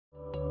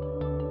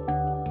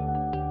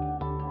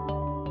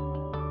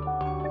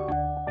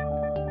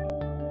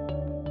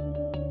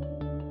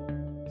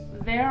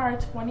There are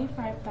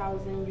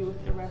 25,000 youth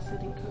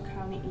arrested in Cook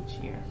County each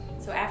year.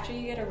 So after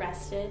you get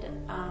arrested,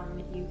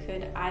 you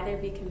could either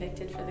be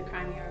convicted for the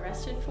crime you were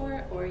arrested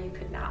for, or you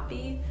could not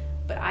be.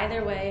 But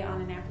either way, on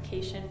an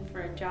application for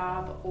a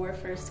job or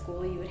for a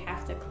school, you would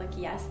have to click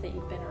yes that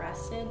you've been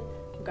arrested,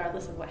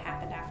 regardless of what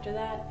happened after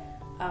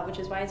that, which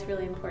is why it's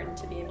really important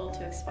to be able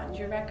to expunge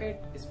your record.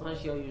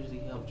 Expungio usually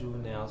helps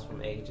juveniles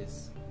from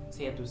ages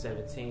 10 through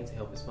 17 to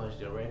help expunge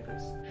their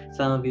records.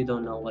 Some of you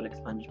don't know what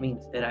expunge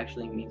means. It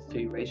actually means to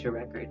erase your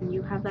record.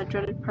 You have that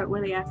dreaded part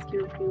where they ask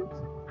you if you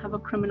have a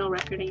criminal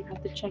record and you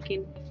have to check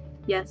in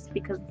yes,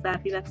 because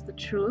sadly that's the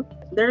truth.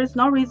 There is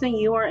no reason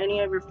you or any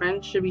of your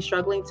friends should be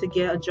struggling to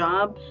get a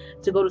job,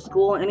 to go to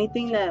school,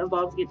 anything that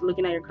involves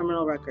looking at your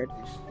criminal record.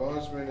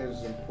 Expungement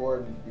is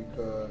important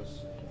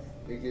because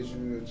it gives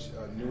you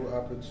a new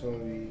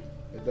opportunity.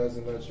 It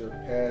doesn't let your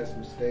past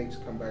mistakes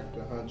come back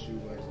to haunt you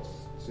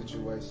in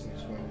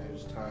situations when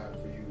there's time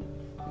for you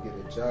to get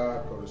a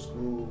job, go to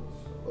school,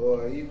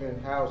 or even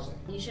housing.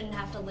 You shouldn't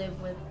have to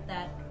live with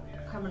that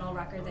criminal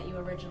record that you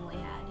originally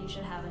had. You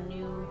should have a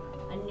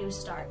new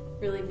start.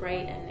 Really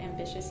bright and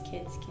ambitious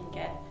kids can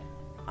get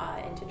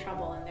into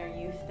trouble in their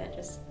youth that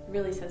just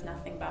really says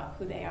nothing about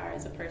who they are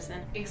as a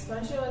person.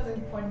 Expungio is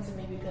important to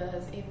me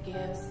because it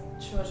gives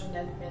children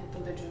that have been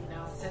through the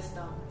juvenile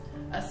system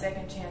a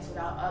second chance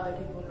without other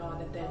people knowing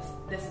that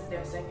this is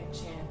their second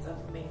chance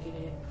of making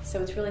it.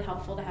 So it's really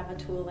helpful to have a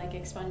tool like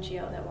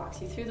Expungio that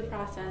walks you through the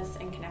process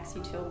and connects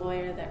you to a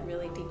lawyer that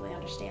really deeply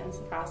understands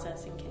the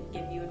process and can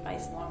give you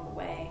advice along the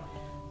way.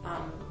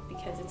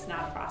 Because it's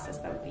not a process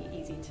that would be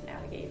easy to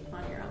navigate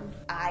on your own.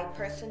 I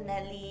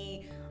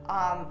personally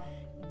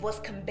was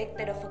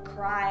convicted of a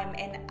crime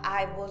and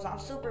I was on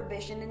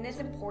supervision, and it's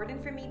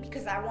important for me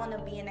because I want to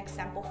be an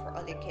example for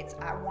other kids.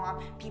 I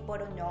want people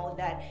to know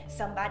that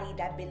somebody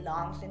that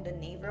belongs in the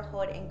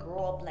neighborhood and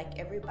grow up like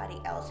everybody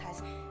else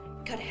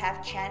could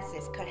have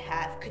chances,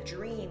 could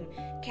dream,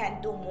 can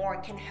do more,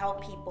 can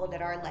help people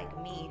that are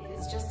like me.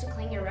 It's just to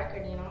clean your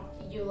record, you know?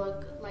 You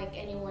look like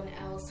anyone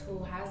else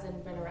who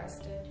hasn't been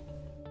arrested.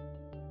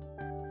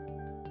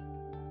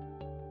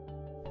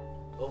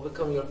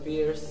 Overcome your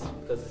fears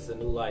because it's a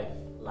new life.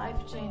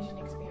 Life-changing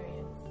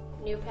experience.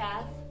 New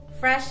path.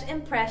 Fresh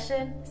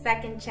impression,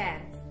 second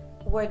chance.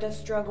 Where the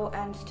struggle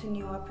ends to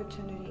new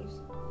opportunities.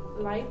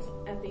 Light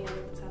at the end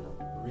of the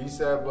tunnel.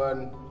 Reset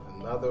button,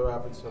 another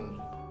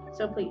opportunity.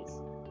 So please,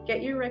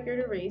 get your record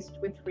erased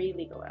with free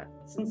legal aid.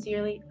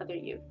 Sincerely, other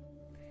youth.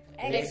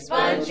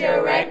 Expunge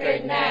your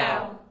record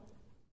now.